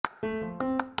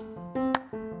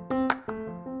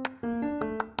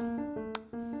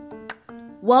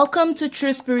Welcome to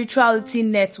True Spirituality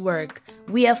Network.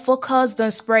 We are focused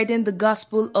on spreading the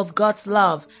gospel of God's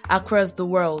love across the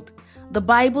world. The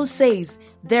Bible says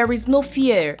there is no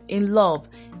fear in love,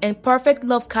 and perfect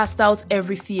love casts out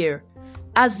every fear.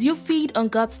 As you feed on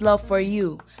God's love for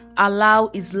you, allow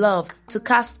His love to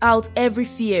cast out every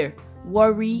fear,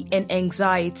 worry, and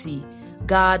anxiety.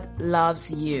 God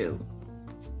loves you.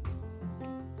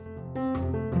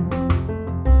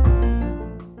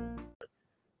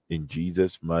 In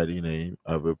Jesus' mighty name,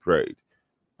 I will pray.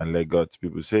 And let God's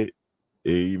people say,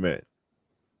 Amen.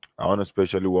 I want to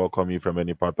especially welcome you from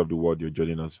any part of the world you're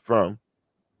joining us from.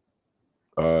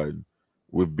 Uh,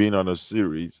 we've been on a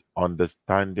series,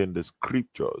 Understanding the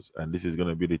Scriptures, and this is going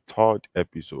to be the third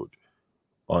episode,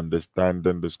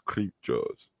 Understanding the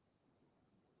Scriptures.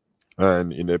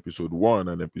 And in episode 1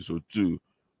 and episode 2,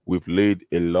 we've laid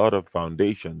a lot of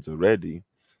foundations already.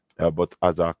 But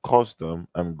as our custom,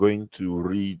 I'm going to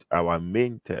read our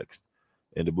main text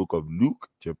in the book of Luke,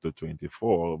 chapter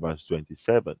 24, verse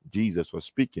 27. Jesus was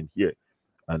speaking here,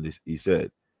 and he said,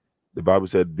 the Bible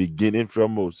said, beginning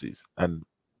from Moses and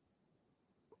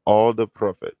all the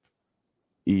prophets,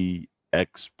 he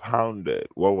expounded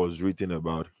what was written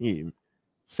about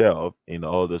himself in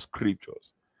all the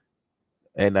scriptures.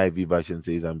 NIV version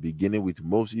says, and beginning with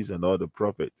Moses and all the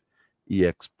prophets, he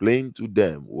explained to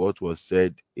them what was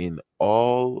said in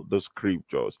all the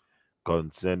scriptures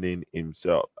concerning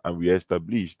himself. And we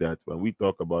established that when we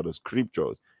talk about the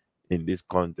scriptures in this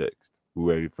context, we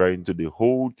were referring to the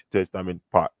Old Testament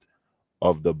part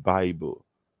of the Bible,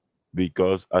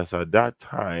 because as at that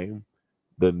time,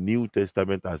 the New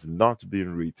Testament has not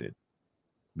been written,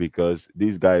 because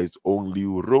these guys only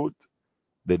wrote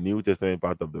the New Testament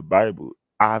part of the Bible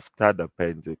after the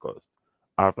Pentecost,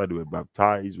 after they were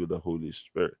baptized with the Holy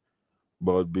Spirit.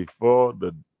 But before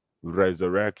the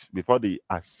resurrection, before the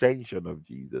ascension of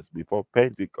Jesus, before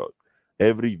Pentecost,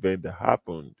 every event that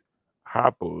happened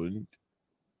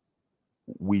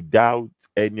without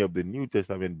any of the New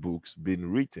Testament books being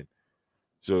written.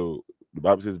 So the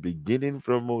Bible says, beginning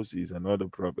from Moses and other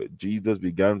prophets, Jesus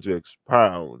began to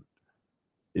expound.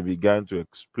 He began to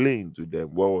explain to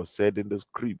them what was said in the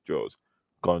scriptures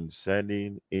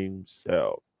concerning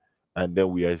himself. And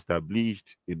then we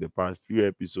established in the past few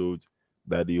episodes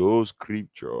that the whole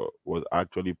scripture was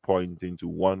actually pointing to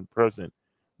one person.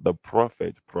 The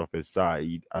prophet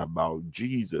prophesied about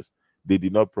Jesus. They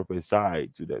did not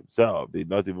prophesy to themselves, they did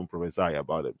not even prophesy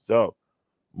about themselves.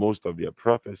 Most of their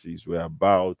prophecies were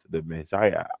about the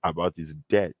Messiah, about his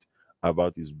death,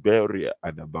 about his burial,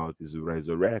 and about his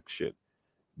resurrection.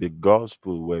 The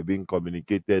gospel were being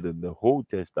communicated in the Old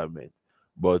Testament,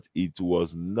 but it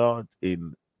was not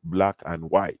in black and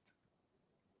white.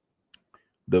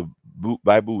 The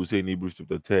Bible will say in Hebrews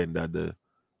chapter 10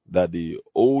 that the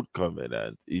old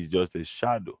covenant is just a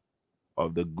shadow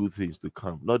of the good things to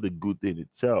come, not the good thing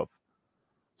itself.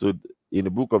 So in the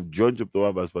book of John chapter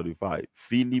 1 verse 45,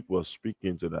 Philip was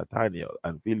speaking to Nathanael,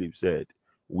 and Philip said,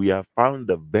 we have found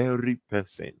the very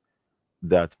person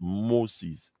that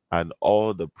Moses and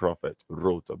all the prophets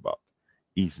wrote about.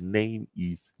 His name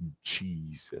is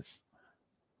Jesus.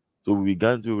 So we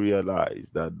began to realize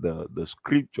that the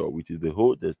scripture, which is the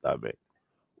Old Testament,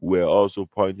 were also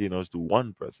pointing us to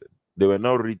one person. They were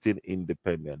not written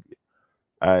independently.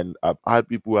 And I've had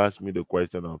people ask me the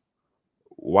question of,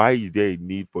 why is there a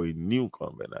need for a new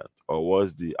covenant? Or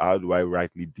how do I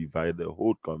rightly divide the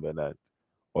Old Covenant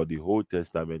or the Old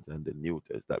Testament and the New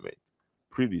Testament?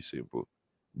 Pretty simple.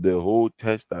 The Old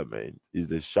Testament is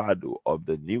the shadow of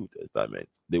the New Testament.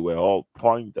 They were all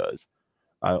pointers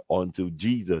until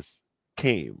Jesus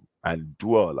came and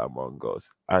dwelt among us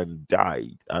and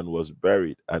died and was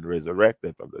buried and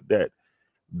resurrected from the dead.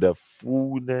 The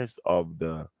fullness of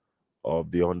the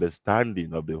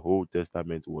understanding of the Old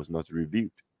Testament was not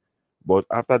revealed. But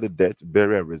after the death,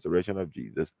 burial, and resurrection of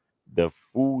Jesus, the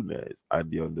fullness and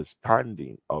the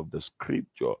understanding of the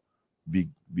scripture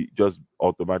just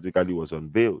automatically was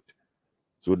unveiled.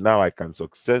 So now I can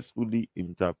successfully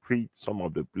interpret some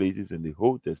of the places in the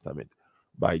Old Testament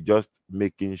by just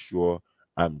making sure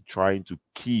I'm trying to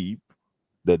keep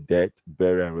the death,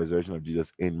 burial, and resurrection of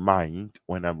Jesus in mind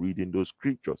when I'm reading those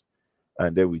scriptures.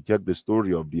 And then we check the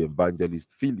story of the evangelist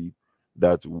Philip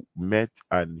that met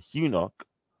an eunuch,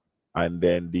 and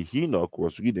then the eunuch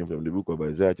was reading from the book of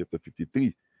Isaiah, chapter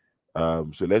 53.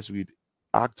 So let's read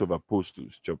Acts of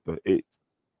Apostles, chapter 8.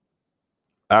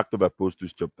 Act of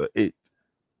Apostles, chapter 8,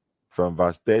 from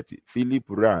verse 30. Philip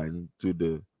ran to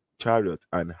the chariot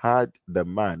and heard the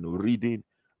man reading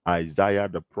Isaiah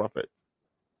the prophet.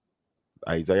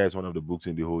 Isaiah is one of the books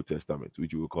in the Old Testament,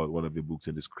 which we will call one of the books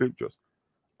in the scriptures.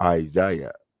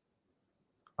 Isaiah,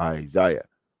 Isaiah.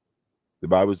 The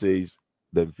Bible says,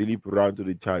 then Philip ran to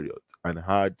the chariot and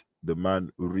heard the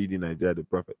man reading Isaiah the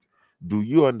prophet. Do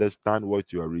you understand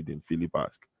what you are reading? Philip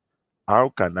asked. How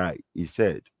can I? He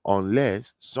said,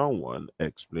 unless someone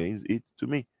explains it to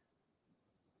me.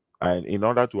 And in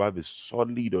order to have a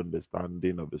solid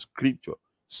understanding of the scripture,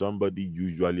 somebody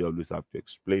usually always have to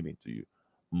explain it to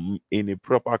you. In a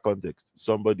proper context,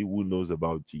 somebody who knows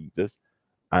about Jesus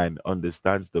and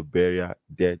understands the burial,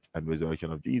 death, and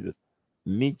resurrection of Jesus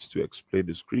needs to explain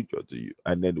the scripture to you.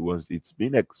 And then once it's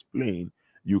been explained,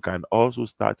 you can also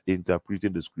start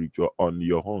interpreting the scripture on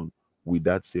your own with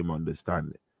that same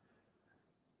understanding.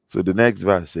 So the next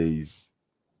verse says,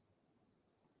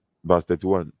 verse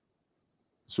 31.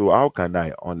 So how can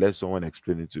I unless someone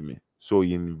explain it to me? So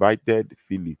he invited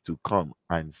Philip to come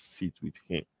and sit with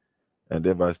him. And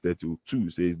then verse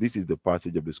 32 says, this is the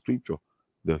passage of the scripture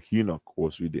the eunuch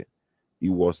was reading. He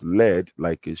was led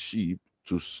like a sheep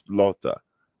to slaughter,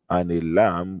 and a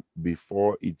lamb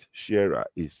before its shearer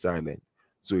is silent.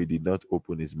 So he did not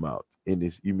open his mouth. In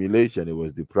his humiliation, he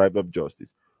was deprived of justice.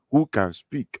 Who can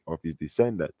speak of his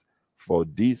descendants? For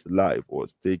this life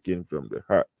was taken from the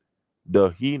earth.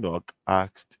 The eunuch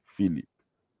asked Philip,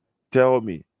 tell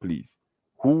me, please,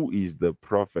 who is the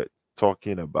prophet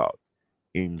talking about?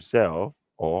 Himself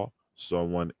or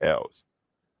someone else?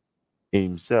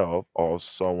 Himself or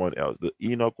someone else? The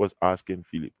eunuch was asking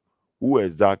Philip, who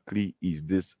exactly is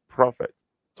this prophet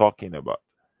talking about?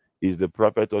 Is the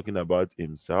prophet talking about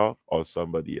himself or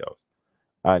somebody else?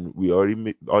 And we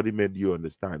already made you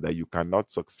understand that you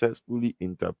cannot successfully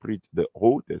interpret the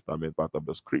Old Testament part of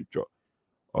the scripture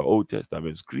or Old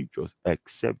Testament scriptures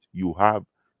except you have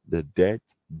the death,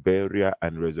 burial,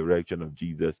 and resurrection of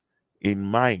Jesus in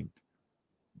mind.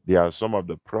 There are some of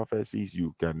the prophecies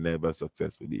you can never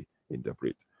successfully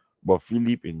interpret. But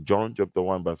Philip in John chapter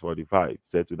 1, verse 45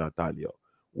 said to Nathanael,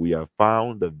 we have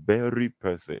found the very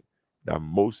person that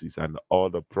Moses and all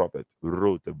the prophets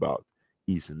wrote about.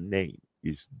 His name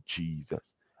is Jesus.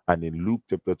 And in Luke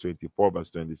chapter 24, verse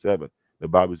 27, the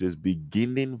Bible says,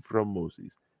 beginning from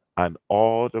Moses and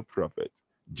all the prophets,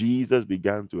 Jesus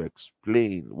began to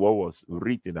explain what was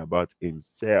written about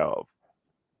himself.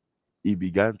 He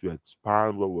began to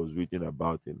expand what was written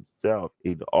about himself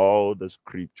in all the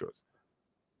scriptures.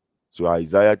 So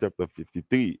Isaiah chapter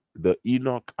 53, the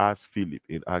eunuch asked Philip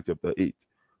in Acts chapter 8,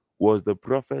 was the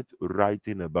prophet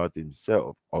writing about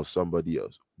himself or somebody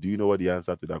else? Do you know what the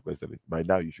answer to that question is? By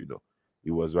now you should know. He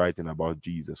was writing about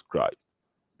Jesus Christ.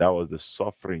 That was the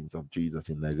sufferings of Jesus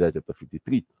in Isaiah chapter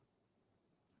 53.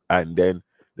 And then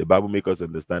the Bible makes us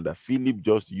understand that Philip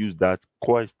just used that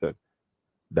question,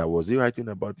 that was he writing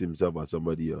about himself or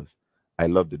somebody else? I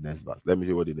love the next verse. Let me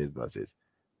show you what the next verse says.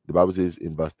 The Bible says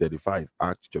in verse 35,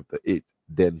 Acts chapter 8,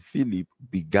 then Philip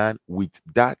began with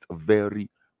that very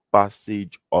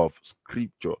passage of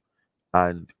scripture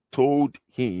and told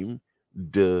him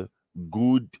the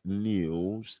good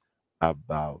news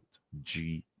about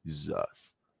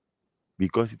Jesus.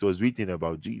 Because it was written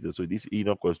about Jesus. So this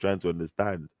Enoch was trying to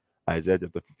understand Isaiah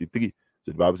chapter 53.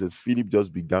 So the Bible says Philip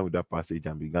just began with that passage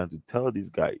and began to tell these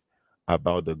guys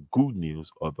about the good news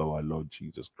of our Lord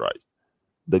Jesus Christ.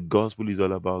 The gospel is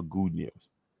all about good news.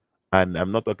 And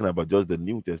I'm not talking about just the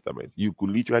New Testament. You could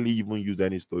literally even use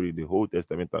any story in the Old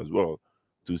Testament as well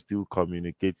to still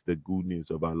communicate the good news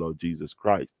of our Lord Jesus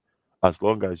Christ. As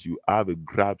long as you have a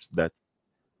grasp that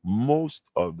most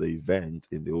of the events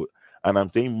in the Old, and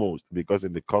I'm saying most because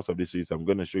in the course of this series, I'm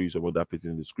going to show you some other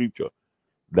places in the scripture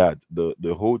that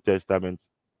the whole Testament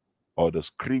or the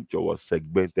scripture was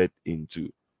segmented into.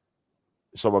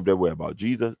 Some of them were about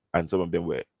Jesus, and some of them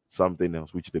were something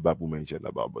else, which the Bible mentioned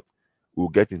about. But we'll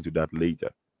get into that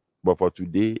later. But for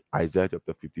today, Isaiah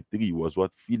chapter 53 was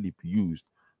what Philip used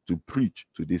to preach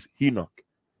to this eunuch.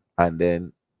 And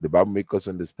then the Bible makes us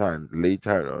understand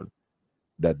later on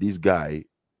that this guy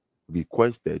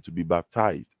requested to be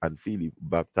baptized, and Philip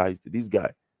baptized this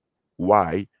guy.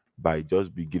 Why? By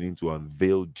just beginning to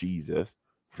unveil Jesus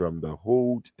from the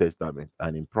Old Testament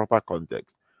and in proper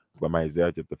context from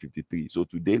Isaiah chapter 53. So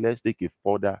today, let's take a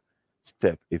further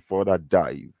step, a further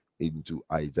dive into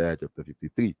Isaiah chapter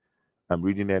 53. I'm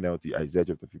reading NLT, Isaiah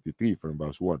chapter 53 from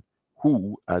verse 1.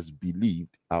 Who has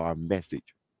believed our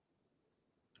message?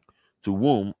 To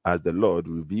whom has the Lord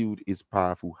revealed his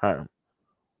powerful hand?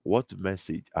 What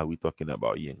message are we talking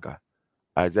about, Yinka?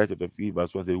 Isaiah chapter 3,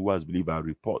 verse 1 says, who has believed our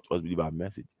report? Who has believed our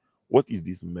message? What is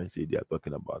this message they are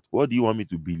talking about? What do you want me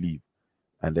to believe?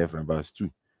 And then from verse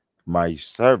 2, my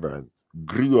servant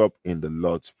grew up in the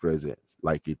Lord's presence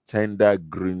like a tender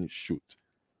green shoot.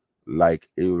 like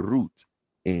a root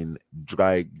in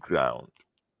dry ground.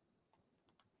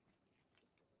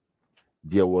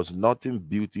 There was nothing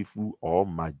beautiful or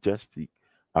majestic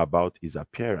about his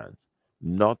appearance,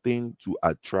 nothing to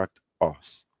attract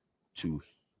us to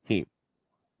him.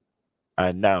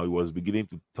 And now he was beginning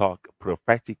to talk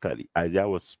prophetically. Isaiah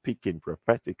was speaking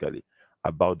prophetically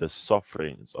about the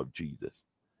sufferings of Jesus.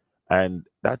 And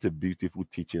that's a beautiful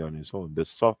teaching on its own, the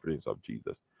sufferings of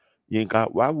Jesus.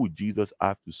 Yinka, why would Jesus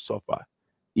have to suffer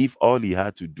if all he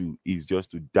had to do is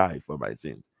just to die for my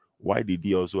sins? Why did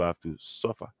he also have to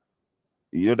suffer?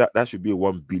 You know that should be a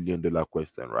 $1 billion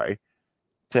question, right?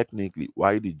 Technically,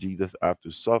 why did Jesus have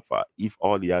to suffer if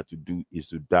all he had to do is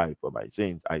to die for my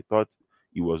sins? I thought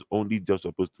he was only just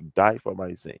supposed to die for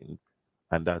my sins,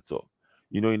 and that's all.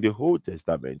 You know, in the Old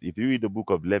Testament, if you read the book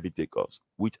of Leviticus,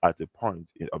 which at a point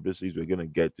of the series we're going to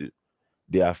get to,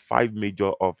 there are five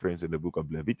major offerings in the book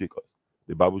of Leviticus.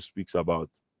 The Bible speaks about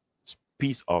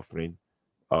peace offering,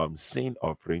 sin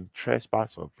offering,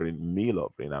 trespass offering, meal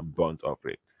offering, and burnt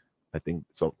offering. I think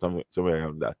somewhere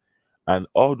around that. And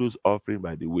all those offering,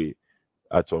 by the way,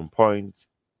 at some point,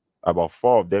 about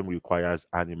four of them requires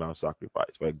animal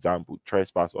sacrifice. For example,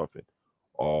 trespass offering,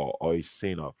 or a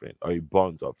sin offering, or a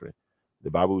burnt offering. The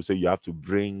Bible will say you have to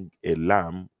bring a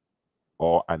lamb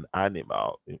or an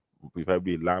animal,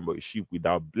 preferably a lamb or a sheep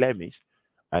without blemish,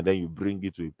 and then you bring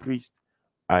it to a priest.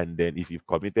 And then if you've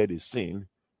committed a sin,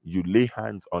 you lay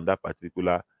hands on that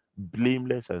particular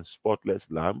blameless and spotless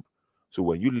lamb. So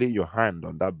when you lay your hand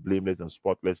on that blameless and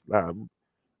spotless lamb,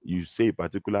 you say a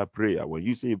particular prayer. When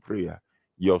you say a prayer,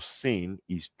 your sin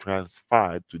is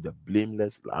transferred to the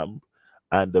blameless lamb,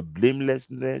 and the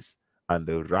blamelessness and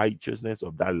the righteousness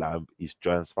of that lamb is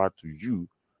transferred to you.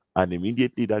 And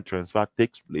immediately that transfer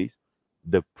takes place,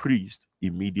 the priest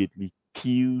immediately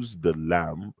kills the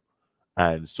lamb,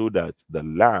 and so that the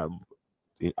lamb,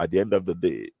 at the end of the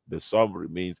day, the sum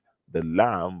remains the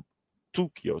lamb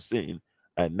took your sin,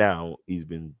 and now he's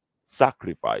been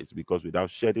sacrificed, because without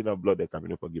shedding of blood there can be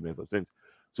no forgiveness of sins.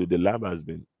 So the lamb has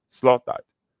been slaughtered.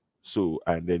 So,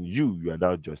 and then you are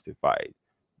now justified.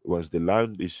 Once the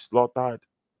lamb is slaughtered,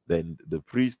 then the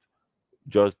priest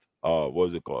just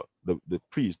what's it called? The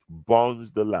priest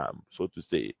burns the lamb, so to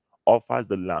say, offers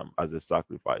the lamb as a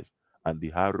sacrifice, and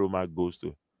the aroma goes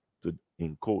to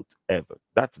in quote heaven.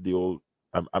 That's the old,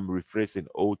 I'm rephrasing,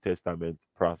 Old Testament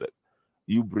process.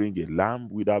 You bring a lamb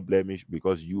without blemish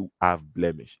because you have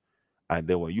blemish. And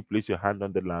then when you place your hand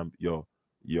on the lamb, your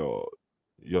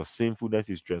your sinfulness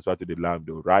is transferred to the lamb,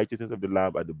 the righteousness of the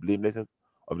lamb and the blamelessness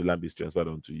of the lamb is transferred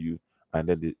onto you. And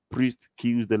then the priest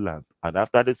kills the lamb. And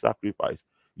after the sacrifice,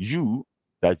 you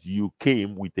that you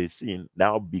came with a sin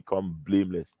now become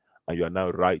blameless, and you are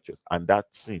now righteous. And that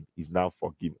sin is now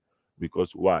forgiven.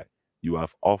 Because why? You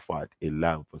have offered a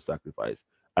lamb for sacrifice.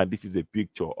 And this is a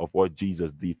picture of what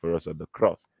Jesus did for us on the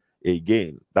cross.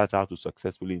 Again, that's how to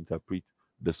successfully interpret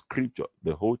the scripture,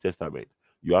 the whole testament.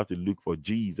 You have to look for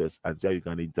Jesus and see how you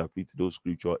can interpret those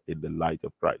scripture in the light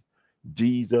of Christ.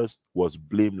 Jesus was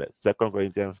blameless. 2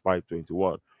 Corinthians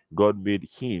 5:21. God made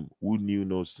him who knew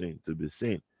no sin to be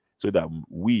sin, so that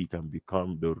we can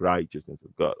become the righteousness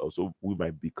of God. Also, we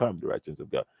might become the righteousness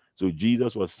of God. So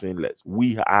Jesus was sinless.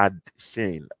 We had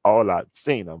sin. All had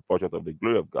sin and fall short of the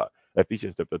glory of God.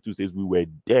 Ephesians chapter 2 says we were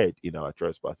dead in our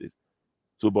trespasses.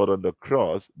 So, but on the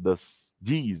cross,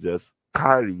 Jesus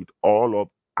carried all of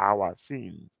our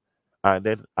sins. And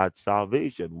then at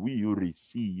salvation, we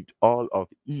received all of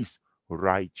his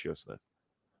righteousness.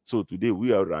 So today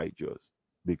we are righteous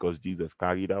because Jesus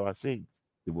carried our sins.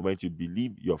 The moment you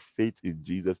believe, your faith in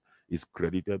Jesus is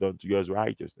credited unto you as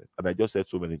righteousness. And I just said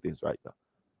so many things right now.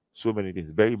 So many things,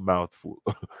 very mouthful.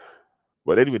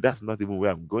 But anyway, that's not even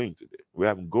where I'm going today. Where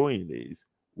I'm going is,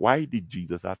 why did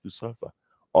Jesus have to suffer?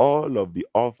 All of the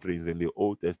offerings in the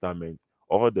Old Testament,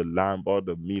 all the lamb, all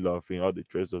the meal offering, all the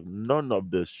treasures, none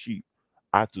of the sheep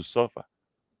had to suffer.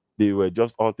 They were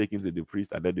just all taken to the priest,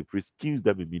 and then the priest kills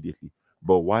them immediately.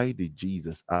 But why did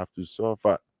Jesus have to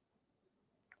suffer?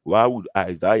 Why would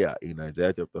Isaiah, in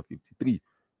Isaiah chapter 53,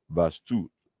 verse 2,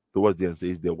 towards the end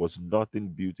says, there was nothing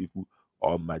beautiful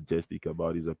or majestic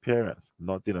about his appearance,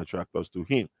 nothing attracted us to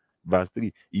him. Verse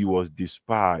 3, he was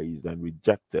despised and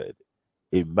rejected,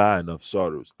 a man of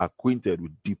sorrows, acquainted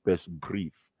with deepest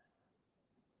grief.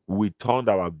 We turned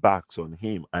our backs on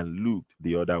him and looked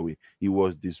the other way. He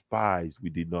was despised, we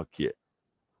did not care.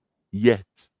 Yet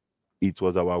it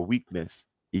was our weakness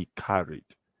he carried.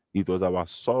 It was our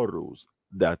sorrows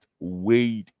that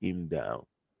weighed him down.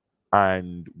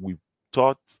 And we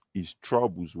thought his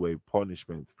troubles were a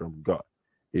punishment from God,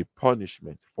 a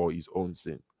punishment for his own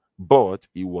sin. But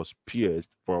he was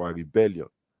pierced for our rebellion,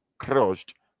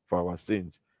 crushed for our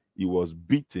sins. He was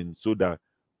beaten so that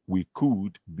we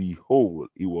could be whole.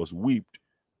 He was whipped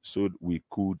so we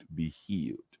could be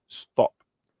healed. Stop.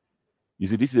 You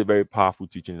see, this is a very powerful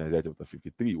teaching in Isaiah chapter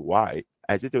 53. Why?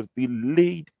 Isaiah chapter 53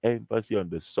 laid emphasis on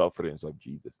the sufferings of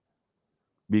Jesus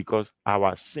because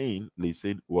our sin,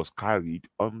 listen, was carried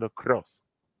on the cross.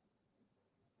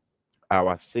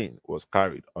 Our sin was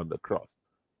carried on the cross.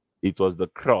 It was the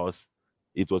cross,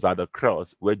 it was at the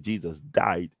cross where Jesus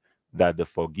died that the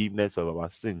forgiveness of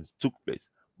our sins took place.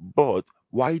 But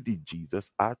why did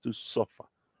Jesus have to suffer?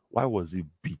 Why was he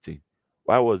beaten?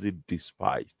 Why was he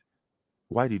despised?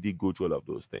 Why did he go through all of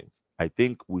those things? I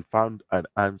think we found an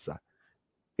answer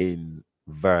in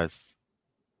verse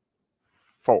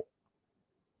 4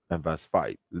 and verse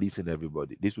 5. Listen,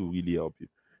 everybody, this will really help you.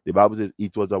 The Bible says,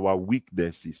 it was our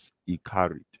weaknesses he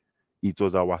carried, it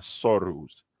was our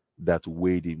sorrows that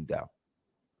weighed him down.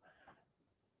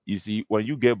 You see, when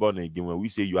you get born again, when we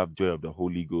say you have joy of the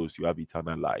Holy Ghost, you have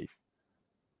eternal life,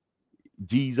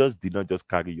 Jesus did not just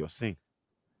carry your sin.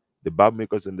 The Bible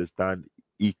makes us understand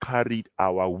he carried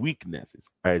our weaknesses.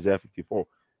 Isaiah 54,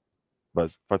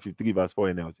 verse 53, verse 4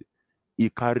 NLT. He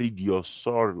carried your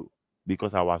sorrow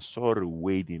because our sorrow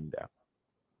weighed him down.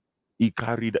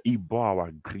 He bore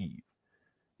our grief.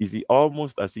 You see,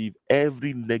 almost as if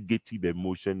every negative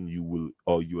emotion you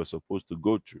are supposed to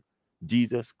go through,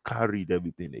 Jesus carried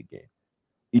everything again.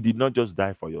 He did not just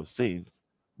die for your sins,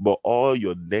 but all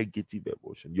your negative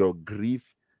emotion, your grief,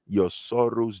 your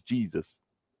sorrows, Jesus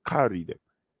carried them.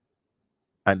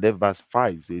 And then verse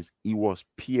 5 says, he was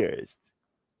pierced.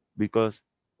 Because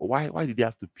why did they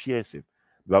have to pierce him?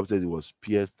 The Bible says he was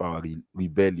pierced for our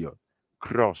rebellion,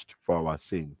 crushed for our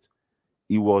sins.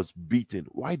 He was beaten.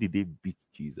 Why did they beat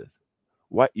Jesus?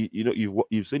 Why,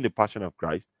 you've seen the passion of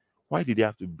Christ. Why did they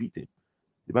have to beat him?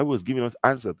 The Bible was giving us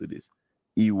answer to this.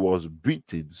 He was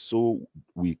beaten so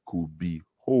we could be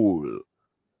whole.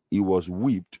 He was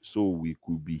whipped so we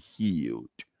could be healed.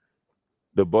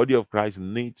 The body of Christ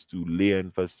needs to lay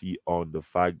emphasis on the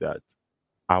fact that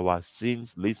our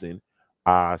sins, listen,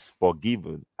 are as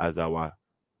forgiven as our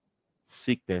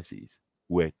sicknesses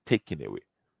were taken away.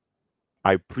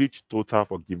 I preach total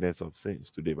forgiveness of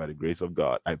sins today by the grace of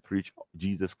God. I preach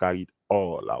Jesus carried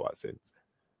all our sins.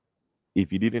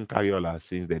 If he didn't carry all our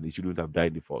sins, then he shouldn't have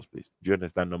died in the first place. Do you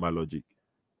understand normal logic?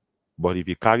 But if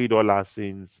he carried all our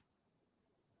sins,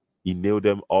 he nailed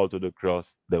them all to the cross,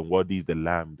 then what is the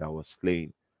lamb that was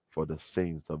slain for the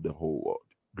sins of the whole world?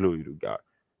 Glory to God.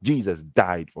 Jesus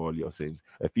died for all your sins.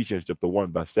 Ephesians chapter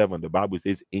 1, verse 7, the Bible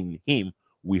says, in him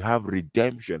we have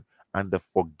redemption and the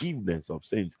forgiveness of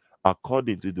sins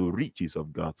according to the riches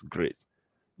of God's grace.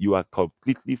 You are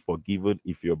completely forgiven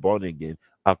if you're born again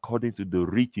according to the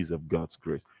riches of God's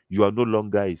grace. You are no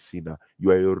longer a sinner.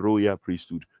 You are a royal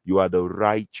priesthood. You are the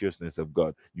righteousness of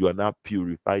God. You are now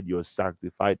purified. You are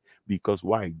sanctified because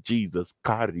why? Jesus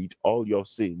carried all your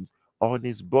sins on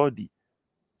his body.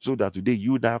 So that today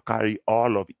you now carry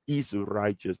all of his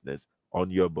righteousness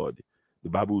on your body. The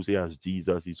Bible will say, as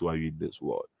Jesus is why you're in this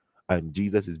world. And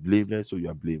Jesus is blameless, so you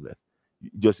are blameless.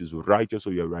 Jesus is righteous, so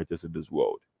you are righteous in this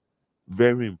world.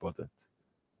 Very important.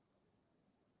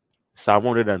 Psalm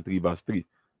 103, verse 3.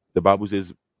 The Bible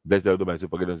says, blessed are my soul,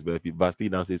 forgiveness benefit. Verse 3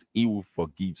 now says, he will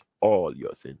forgive all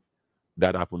your sins.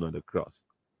 That happened on the cross.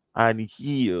 And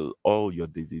heal all your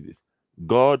diseases.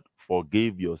 God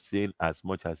forgave your sin as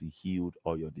much as he healed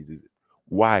all your diseases.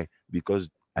 Why? Because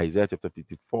Isaiah chapter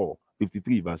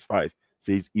 53, verse 5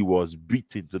 says he was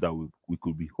beaten so that we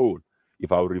could be whole.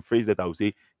 If I would rephrase that, I would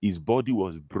say his body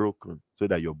was broken so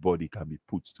that your body can be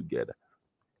put together.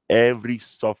 Every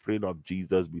suffering of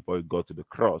Jesus before he got to the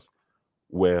cross,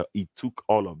 where he took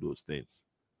all of those things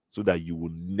so that you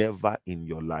will never in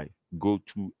your life go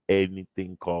through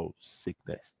anything called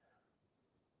sickness.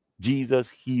 Jesus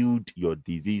healed your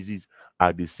diseases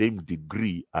at the same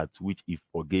degree at which he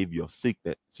forgave your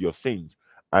sickness, your sins.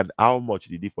 And how much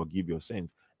did he forgive your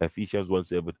sins? Ephesians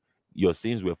 1:7. Your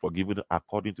sins were forgiven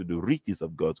according to the riches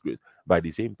of God's grace. By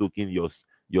the same token,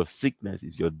 your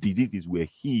sicknesses, your diseases were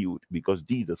healed because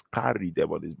Jesus carried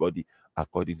them on his body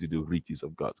according to the riches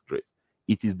of God's grace.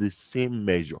 It is the same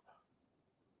measure.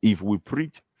 If we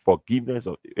preach forgiveness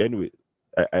of anyway,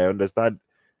 I understand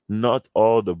not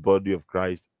all the body of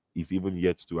Christ is even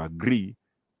yet to agree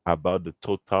about the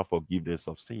total forgiveness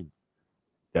of sins.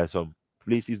 There are some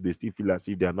places they still feel as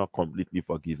if they are not completely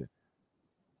forgiven.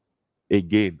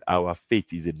 Again, our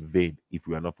faith is in vain if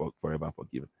we are not forever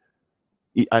forgiven.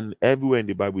 And everywhere in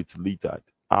the Bible it's littered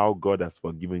how God has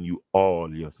forgiven you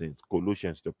all your sins.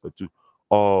 Colossians chapter 2,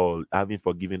 all having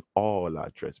forgiven all our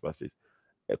trespasses.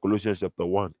 Colossians chapter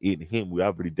 1, in him we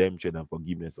have redemption and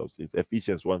forgiveness of sins.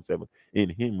 Ephesians 1:7, in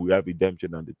him we have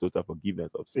redemption and the total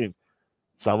forgiveness of sins.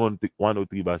 Psalm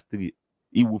 103 verse 3,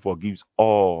 he who forgives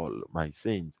all my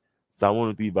sins. Psalm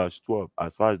 103 verse 12,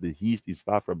 as far as the east is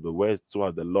far from the west, so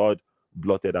as the Lord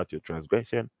blotted out your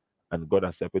transgression and God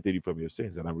has separated you from your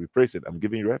sins. And I'm rephrasing, I'm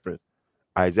giving you reference.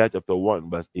 Isaiah chapter 1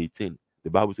 verse 18, the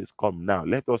Bible says, come now,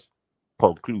 let us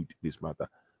conclude this matter.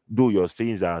 Though your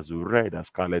sins are as red as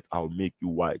scarlet, I'll make you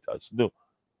white as snow.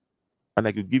 And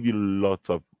I could give you lots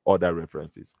of other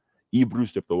references.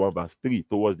 Hebrews chapter 1, verse 3,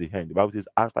 towards the end, the Bible says,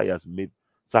 after he has made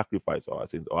sacrifice for our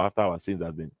sins, or after our sins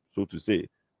have been, so to say,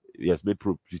 he has made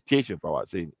propitiation for our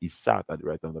sin, he sat at the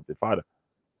right hand of the Father.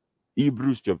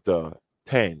 Hebrews chapter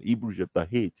 10, Hebrews chapter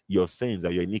 8, your sins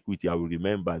and your iniquity I will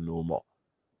remember no more.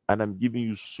 And I'm giving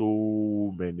you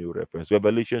so many references.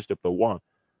 Revelation chapter 1,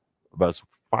 verse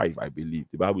 5, I believe.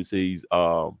 The Bible says,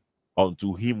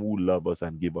 unto him who loved us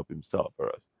and gave up himself for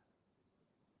us.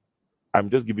 I'm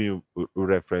just giving you a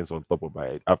reference on top of my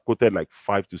head. I've quoted like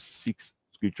 5 to 6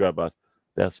 scripture verses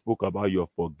that spoke about your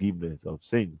forgiveness of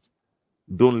sins.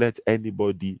 Don't let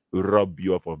anybody rob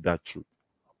you of that truth.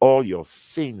 All your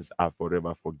sins are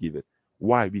forever forgiven.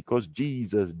 Why? Because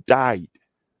Jesus died.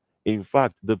 In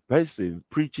fact, the person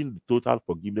preaching the total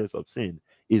forgiveness of sin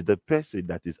is the person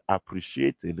that is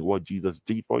appreciating what Jesus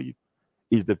did for you.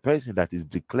 Is the person that is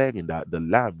declaring that the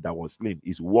lamb that was slain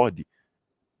is worthy.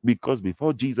 Because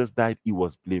before Jesus died, he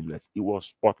was blameless, he was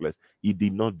spotless, he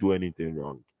did not do anything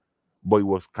wrong. But he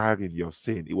was carrying your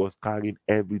sin, he was carrying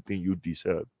everything you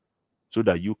deserve, so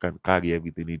that you can carry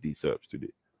everything he deserves today.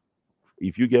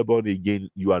 If you get born again,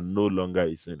 you are no longer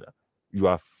a sinner. You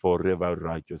are forever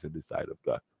righteous in the sight of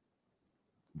God.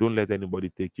 Don't let anybody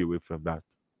take you away from that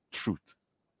truth.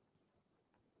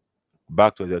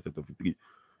 Back to Isaiah chapter 53.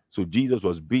 So Jesus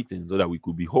was beaten so that we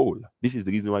could be whole. This is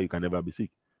the reason why you can never be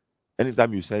sick.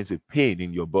 Anytime you sense a pain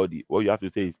in your body, what you have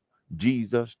to say is,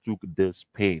 Jesus took this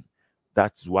pain.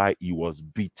 That's why he was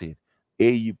beaten.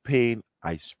 Hey, you pain,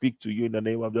 I speak to you in the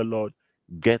name of the Lord.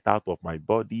 Get out of my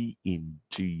body in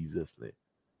Jesus' name.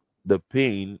 The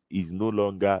pain is no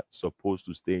longer supposed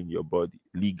to stay in your body,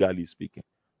 legally speaking.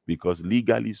 Because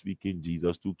legally speaking,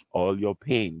 Jesus took all your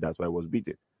pain. That's why he was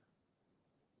beaten.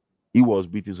 He was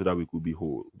beaten so that we could be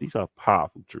whole. These are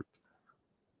powerful truths.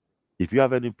 If you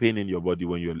have any pain in your body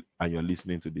when you're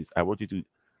listening to this, I want you to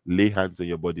lay hands on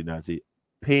your body now and say,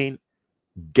 pain,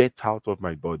 get out of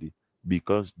my body,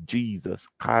 because Jesus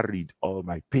carried all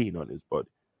my pain on his body.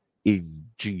 In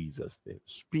Jesus' name,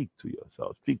 speak to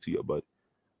yourself, speak to your body.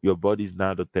 Your body is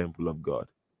now the temple of God,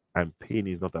 and pain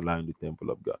is not allowing the temple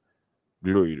of God.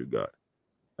 Glory to God.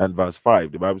 And verse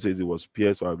 5, the Bible says it was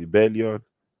pierced for our rebellion,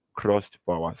 crushed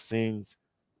for our sins.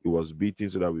 It was beaten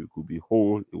so that we could be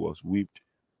whole. It was whipped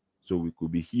so we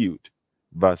could be healed.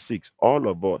 Verse 6, all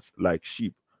of us, like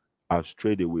sheep, have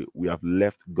strayed away. We have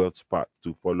left God's path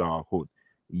to follow our own.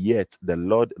 Yet the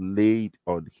Lord laid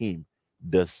on him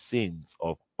the sins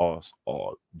of us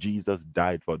all. Jesus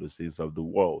died for the sins of the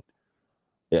world.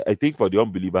 I think for the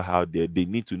unbeliever out there, they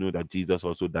need to know that Jesus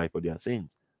also died for their sins.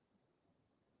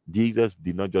 Jesus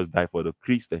did not just die for the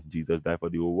Christian, Jesus died for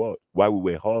the whole world. While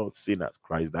we were all sinners,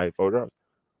 Christ died for us.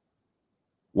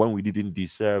 When we didn't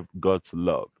deserve God's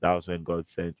love, that was when God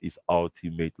sent his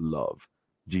ultimate love,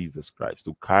 Jesus Christ,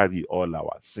 to carry all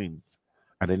our sins.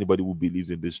 And anybody who believes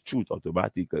in this truth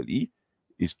automatically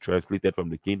is translated from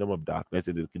the kingdom of darkness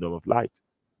into the kingdom of light.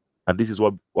 And this is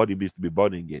what it means to be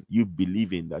born again. You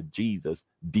believing that Jesus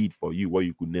did for you what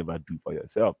you could never do for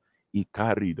yourself. He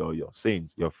carried all your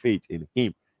sins. Your faith in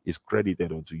him is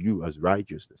credited unto you as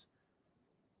righteousness.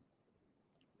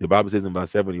 The Bible says in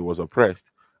verse 7, he was oppressed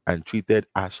and treated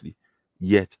harshly,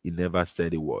 yet he never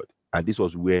said a word. And this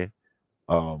was where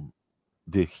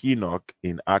the Enoch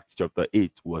in Acts chapter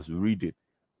 8 was reading,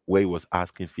 where he was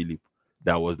asking Philip,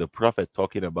 that was the prophet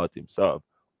talking about himself,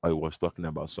 or he was talking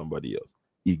about somebody else.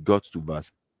 He got to verse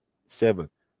 7.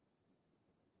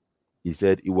 He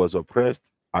said he was oppressed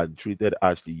and treated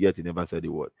harshly, yet he never said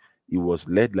a word. He was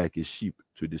led like a sheep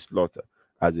to the slaughter.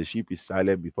 As a sheep is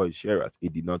silent before his shearers, he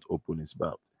did not open his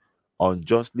mouth.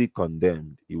 Unjustly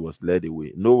condemned, he was led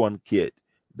away. No one cared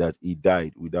that he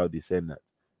died without descendants,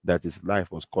 that his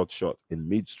life was cut short in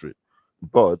midstream.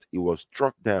 But he was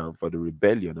struck down for the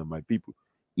rebellion of my people.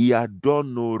 He had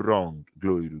done no wrong,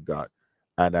 glory to God,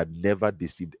 and had never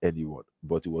deceived anyone.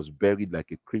 But he was buried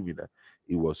like a criminal.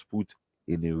 He was put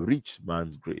in a rich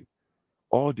man's grave.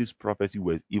 All these prophecy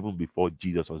was even before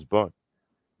Jesus was born.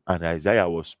 And Isaiah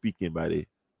was speaking by the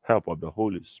help of the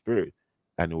Holy Spirit.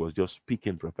 And he was just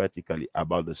speaking prophetically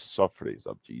about the sufferings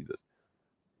of Jesus.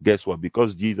 Guess what?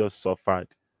 Because Jesus suffered,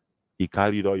 He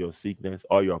carried all your sickness,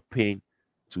 all your pain.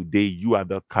 Today, you are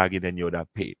not carrying any other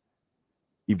pain.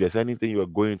 If there's anything you are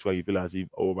going through, and you feel as if,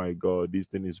 oh my God, this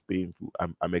thing is painful,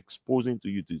 I'm exposing to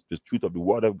you the truth of the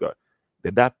word of God.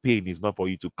 That pain is not for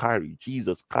you to carry.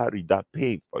 Jesus carried that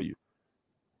pain for you.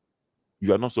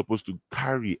 You are not supposed to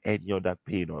carry any other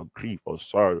pain or grief or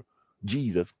sorrow.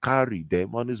 Jesus carried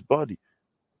them on his body.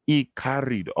 He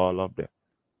carried all of them.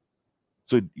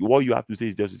 So what you have to say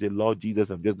is just to say, Lord Jesus,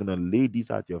 I'm just going to lay this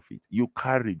at your feet. You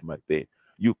carried my pain.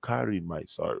 You carried my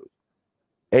sorrow.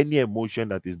 Any emotion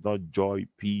that is not joy,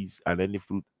 peace, and any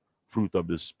fruit of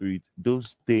the spirit, don't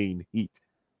stay in it.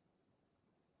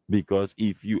 Because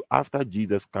if you, after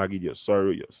Jesus carried your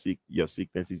sorrow, your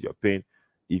sicknesses, your pain,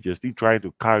 if you're still trying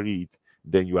to carry it,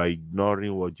 then you are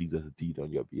ignoring what Jesus did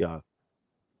on your behalf.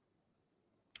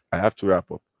 I have to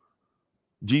wrap up.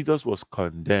 Jesus was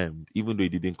condemned even though he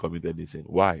didn't commit any sin.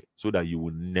 Why? So that you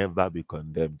will never be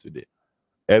condemned today.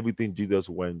 Everything Jesus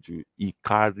went through, he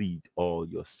carried all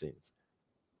your sins.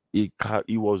 He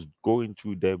was going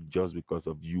through them just because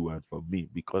of you and for me,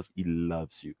 because he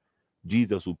loves you.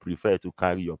 Jesus would prefer to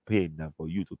carry your pain than for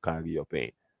you to carry your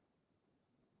pain.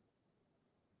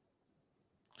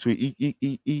 So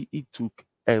he took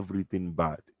everything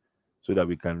bad so that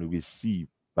we can receive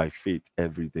by faith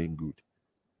everything good.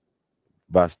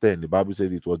 Verse 10, the Bible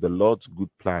says it was the Lord's good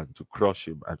plan to crush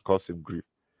him and cause him grief.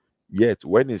 Yet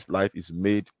when his life is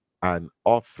made an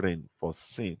offering for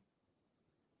sin,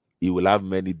 he will have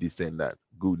many descendants.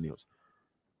 Good news.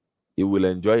 He will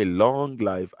enjoy a long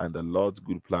life, and the Lord's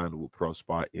good plan will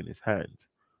prosper in his hands.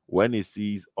 When he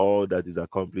sees all that is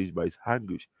accomplished by his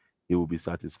anguish, he will be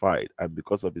satisfied. And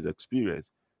because of his experience,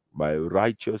 my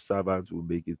righteous servant will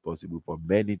make it possible for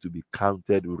many to be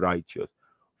counted righteous,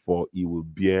 for he will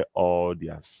bear all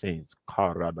their sins.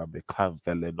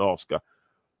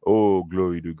 Oh,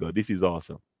 glory to God. This is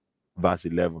awesome. Verse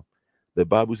 11. The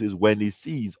Bible says, when he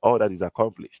sees all that is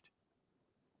accomplished,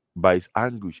 by his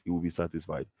anguish, he will be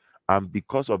satisfied. And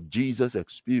because of Jesus'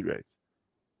 experience,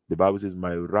 the Bible says,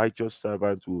 my righteous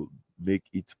servant will make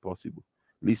it possible.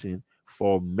 Listen,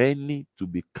 for many to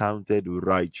be counted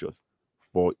righteous,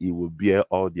 for he will bear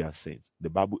all their sins. The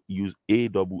Bible used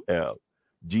AWL.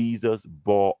 Jesus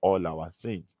bore all our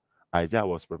sins. Isaiah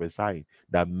was prophesying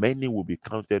that many will be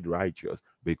counted righteous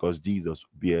because Jesus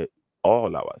bear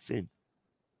all our sins.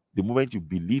 The moment you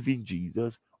believe in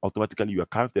Jesus, automatically you are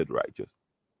counted righteous.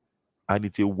 And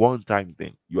it's a one-time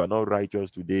thing. You are not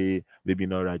righteous today, maybe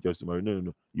not righteous tomorrow. No, no,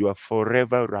 no. You are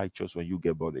forever righteous when you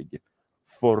get born again.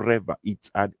 Forever. It's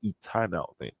an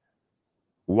eternal thing.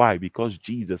 Why? Because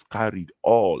Jesus carried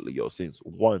all your sins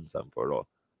once and for all.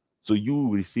 So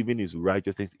you receiving his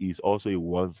righteousness is also a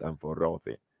once and for all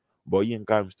thing. But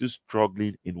Yinka, I'm still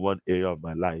struggling in one area of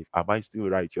my life. Am I still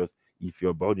righteous? If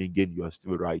you're born again, you are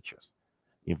still righteous.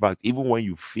 In fact, even when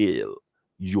you fail,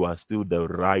 you are still the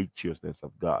righteousness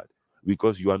of God,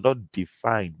 because you are not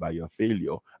defined by your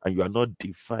failure and you are not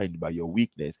defined by your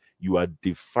weakness. You are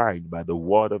defined by the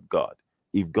word of God.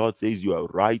 If God says you are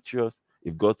righteous,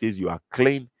 if God says you are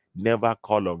clean, never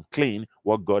call unclean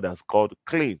what God has called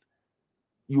clean.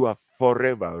 You are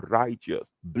forever righteous,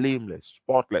 blameless,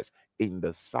 spotless in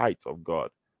the sight of God.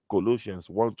 Colossians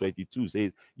 1:22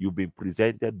 says, you've been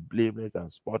presented blameless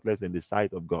and spotless in the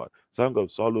sight of God. Song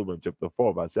of Solomon chapter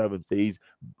 4 verse 7 says,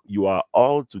 you are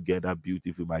altogether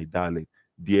beautiful, my darling.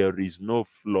 There is no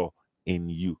flaw in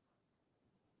you.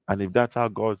 And if that's how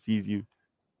God sees you,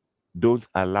 don't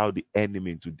allow the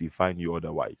enemy to define you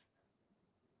otherwise.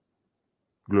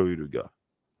 Glory to God.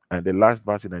 And the last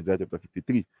verse in Isaiah chapter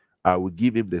 53, I will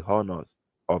give him the honors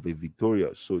of a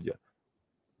victorious soldier,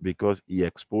 because he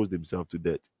exposed himself to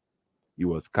death. He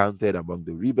was counted among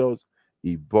the rebels.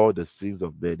 He bore the sins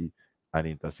of many and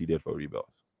interceded for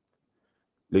rebels.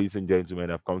 Ladies and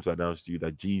gentlemen, I've come to announce to you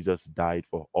that Jesus died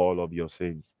for all of your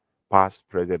sins, past,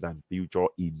 present, and future.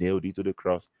 He nailed it to the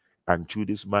cross. And through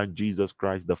this man, Jesus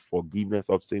Christ, the forgiveness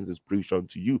of sins is preached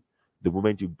unto you. The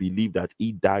moment you believe that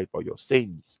he died for your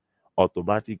sins,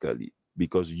 automatically,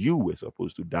 because you were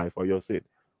supposed to die for your sin.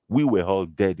 We were all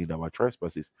dead in our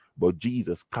trespasses, but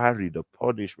Jesus carried the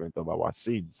punishment of our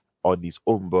sins on his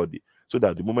own body, so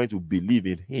that the moment you believe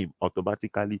in him,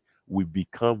 automatically we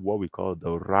become what we call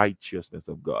the righteousness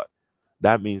of God.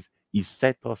 That means he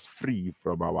set us free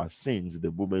from our sins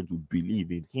the moment we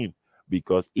believe in him,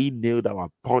 because he nailed our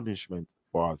punishment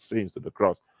for our sins to the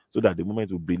cross, so that the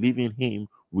moment we believe in him,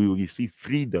 we will receive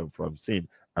freedom from sin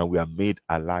and we are made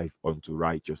alive unto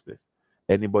righteousness.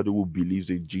 Anybody who believes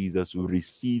in Jesus who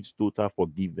receives total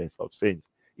forgiveness of sins.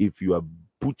 If you have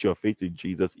put your faith in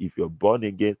Jesus, if you're born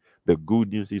again, the good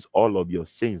news is all of your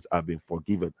sins have been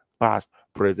forgiven, past,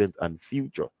 present, and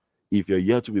future. If you're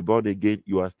yet to be born again,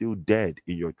 you are still dead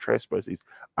in your trespasses.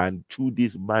 And through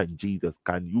this man, Jesus,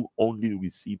 can you only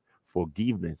receive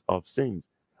forgiveness of sins.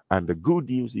 And the good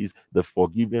news is the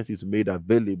forgiveness is made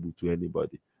available to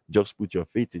anybody. Just put your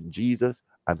faith in Jesus,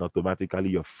 and automatically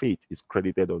your faith is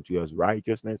credited unto you as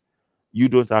righteousness. You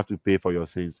don't have to pay for your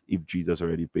sins if Jesus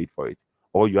already paid for it.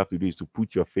 All you have to do is to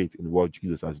put your faith in what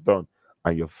Jesus has done,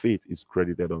 and your faith is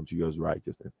credited unto you as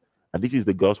righteousness. And this is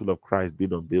the gospel of Christ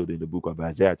being unveiled in the book of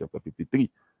Isaiah chapter 53.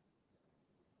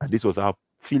 And this was how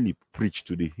Philip preached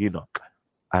to the eunuch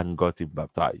and got him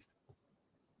baptized.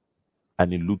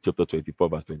 And in Luke chapter 24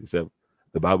 verse 27,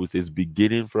 the Bible says,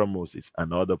 beginning from Moses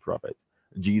and other prophets,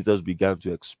 Jesus began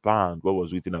to expand what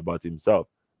was written about himself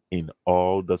in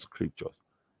all the scriptures.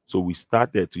 So we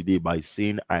started today by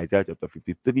seeing Isaiah chapter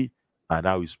 53 and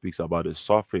how he speaks about the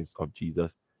sufferings of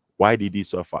Jesus. Why did he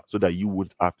suffer? So that you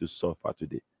wouldn't have to suffer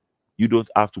today. You don't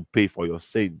have to pay for your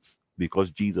sins because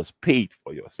Jesus paid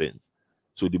for your sins.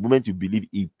 So the moment you believe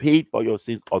he paid for your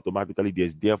sins, automatically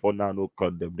there's therefore now no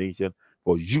condemnation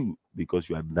for you because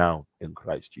you are now in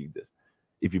Christ Jesus.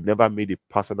 If you've never made a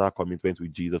personal commitment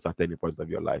with Jesus at any point of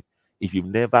your life, if you've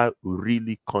never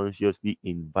really consciously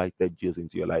invited Jesus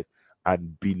into your life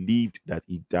and believed that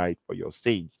he died for your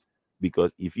sins, because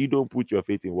if you don't put your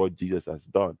faith in what Jesus has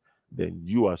done, then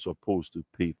you are supposed to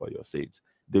pay for your sins.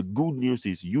 The good news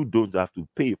is you don't have to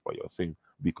pay for your sins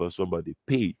because somebody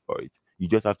paid for it. You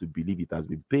just have to believe it has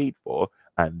been paid for,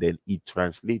 and then it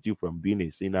translates you from being a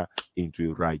sinner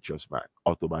into a righteous man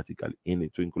automatically in a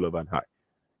twinkle of an eye.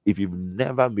 If you've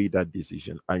never made that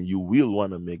decision, and you will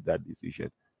want to make that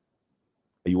decision,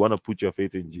 you want to put your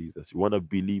faith in Jesus, you want to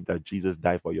believe that Jesus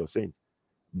died for your sins,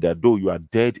 that though you are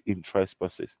dead in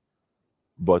trespasses,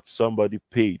 but somebody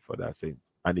paid for that sins.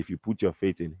 And if you put your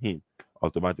faith in him,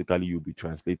 automatically you'll be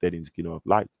translated into the kingdom of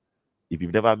light. If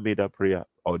you've never made that prayer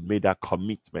or made that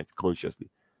commitment consciously,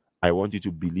 I want you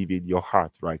to believe in your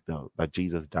heart right now that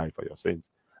Jesus died for your sins.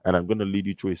 And I'm going to lead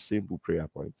you through a simple prayer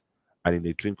point. And in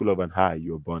a twinkle of an eye,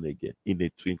 you're born again. In a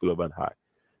twinkle of an eye.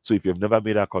 So if you've never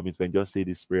made that commitment, just say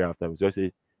this prayer after me. Just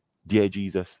say, dear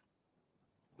Jesus,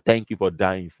 thank you for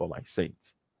dying for my sins.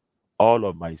 All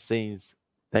of my sins,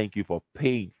 thank you for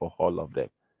paying for all of them.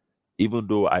 Even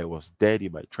though I was dead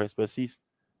in my trespasses,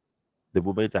 the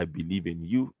moment I believe in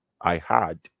you,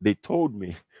 they told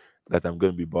me that I'm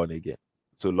going to be born again.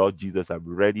 So Lord Jesus, I'm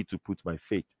ready to put my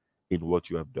faith in what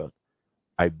you have done.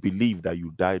 I believe that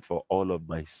you died for all of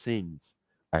my sins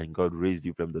and God raised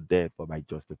you from the dead for my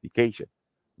justification.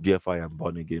 Therefore, I am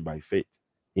born again by faith.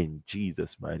 In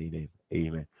Jesus' mighty name,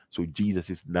 amen. So Jesus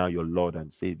is now your Lord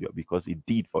and Savior because he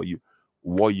did for you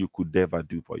what you could never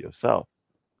do for yourself.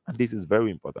 And this is very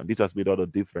important. This has made all the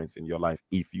difference in your life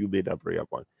if you made that prayer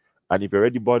point. And if you're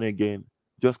already born again,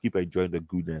 just keep enjoying the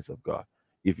goodness of God.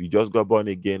 If you just got born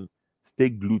again, stay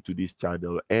glued to this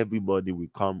channel. Every morning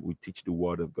we come, we teach the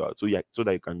word of God so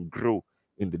that you can grow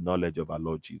in the knowledge of our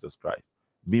Lord Jesus Christ.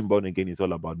 Being born again is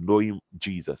all about knowing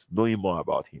Jesus, knowing more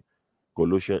about him.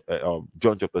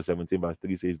 John chapter 17 verse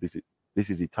 3 says this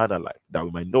is eternal life, that we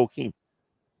might know him.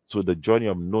 So the journey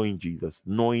of knowing Jesus,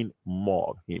 knowing more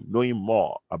of him, knowing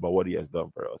more about what he has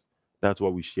done for us, that's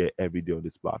what we share every day on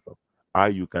this platform. How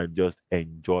you can just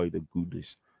enjoy the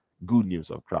good news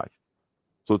of Christ.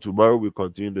 So tomorrow we'll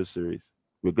continue the series.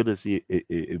 We're going to see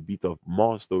a bit of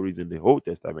more stories in the Old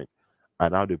Testament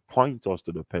and how they point us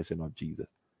to the person of Jesus.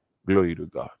 Glory to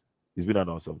God. It's been an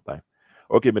awesome time.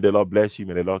 Okay, may the Lord bless you.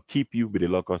 May the Lord keep you. May the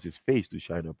Lord cause his face to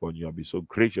shine upon you and be so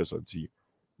gracious unto you.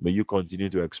 May you continue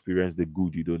to experience the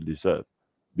good you don't deserve,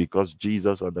 because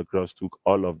Jesus on the cross took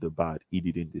all of the bad he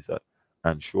didn't deserve.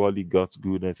 And surely God's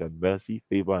goodness and mercy,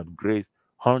 favor and grace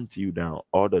haunt you down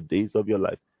all the days of your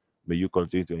life. May you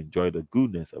continue to enjoy the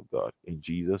goodness of God in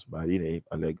Jesus' mighty name.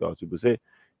 And let God's people say,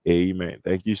 amen.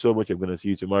 Thank you so much. I'm going to see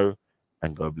you tomorrow,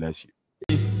 and God bless you.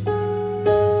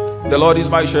 The Lord is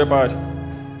my shepherd.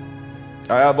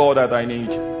 I have all that I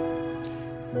need.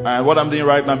 And what I'm doing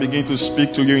right now, begin to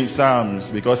speak to you in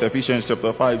Psalms, because Ephesians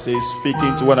chapter 5 says,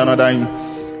 speaking to one another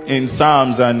in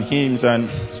psalms and hymns and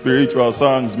spiritual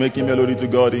songs, making melody to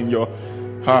God in your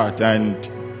heart. And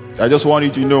I just want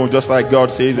you to know, just like God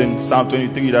says in Psalm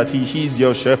 23, that he is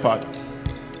your shepherd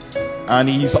and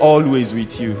he's always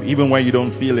with you, even when you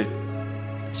don't feel it.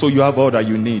 So you have all that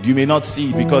you need. You may not see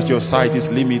it because your sight is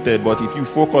limited, but if you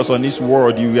focus on his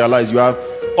word, you realize you have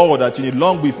all that you need.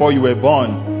 Long before you were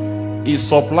born, his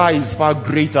supply is far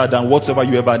greater than whatever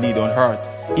you ever need on earth.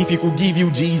 If he could give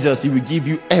you Jesus, he will give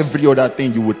you every other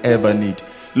thing you would ever need.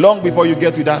 Long before you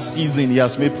get to that season, he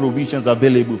has made provisions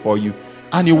available for you.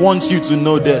 And he wants you to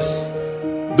know this.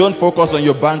 Don't focus on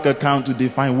your bank account to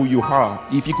define who you are.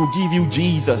 If he could give you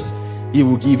Jesus, He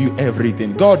will give you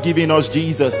everything. God giving us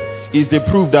Jesus is the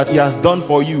proof that he has done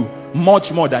for you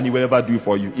much more than he will ever do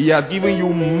for you. He has given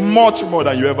you much more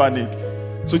than you ever need.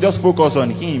 So just focus on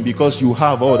him, because you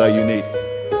have all that you need.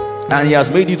 And he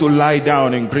has made you to lie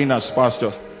down in greener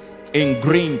pastures. In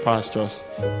green pastures.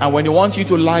 And when he wants you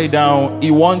to lie down,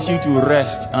 he wants you to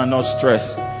rest and not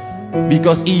stress,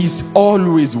 because he is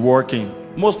always working.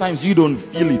 Most times you don't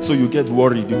feel it, so you get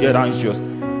worried, you get anxious.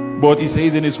 But he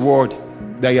says in his word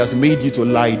that he has made you to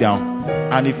lie down.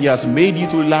 And if he has made you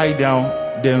to lie down,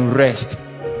 then rest.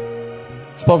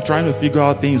 Stop trying to figure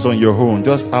out things on your own.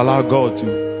 Just allow God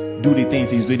to do the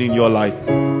things he's doing in your life.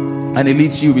 And he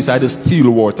leads you beside the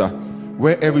still water,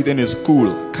 where everything is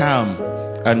cool, calm,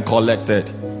 and collected.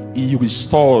 He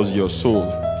restores your soul.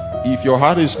 If your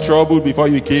heart is troubled before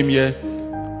you came here,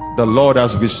 the Lord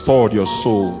has restored your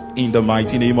soul in the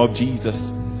mighty name of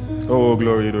Jesus. Oh,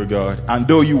 glory to God. And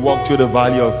though you walk through the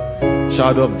valley of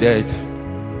shadow of death,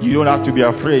 you don't have to be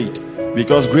afraid,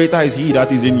 because greater is he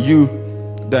that is in you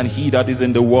than he that is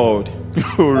in the world.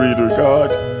 Glory to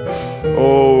God.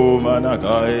 Oh,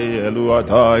 Managai,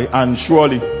 Eluatai. And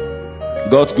surely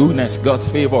God's goodness, God's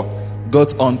favor,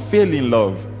 God's unfailing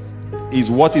love is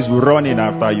what is running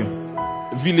after you.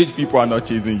 Village people are not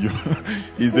chasing you.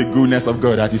 It's the goodness of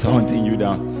God that is hunting you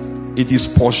down. It is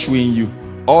pursuing you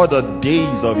all the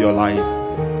days of your life,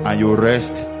 and you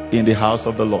rest in the house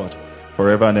of the Lord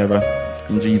forever and ever.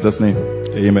 In Jesus' name,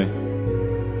 amen.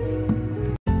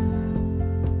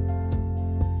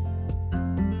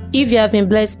 If you have been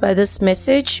blessed by this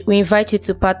message, we invite you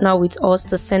to partner with us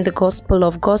to send the gospel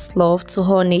of God's love to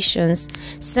all nations.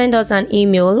 Send us an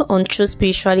email on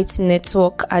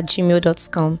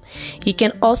truespiritualitynetwork@gmail.com. You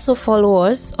can also follow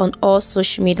us on all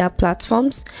social media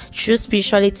platforms, True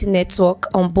Spirituality Network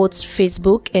on both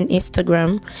Facebook and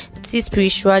Instagram, T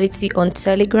Spirituality on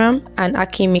Telegram, and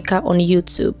Akimika on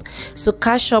YouTube. So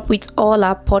catch up with all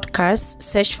our podcasts.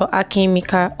 Search for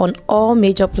Akimika on all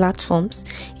major platforms,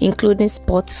 including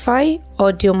Spotify,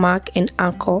 Audiomack, and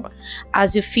Anchor.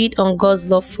 As you feed on God's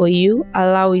love for you,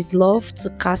 allow his love to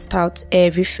cast out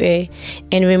every fear.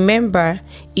 And remember,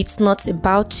 it's not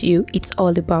about you, it's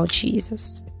all about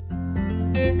Jesus.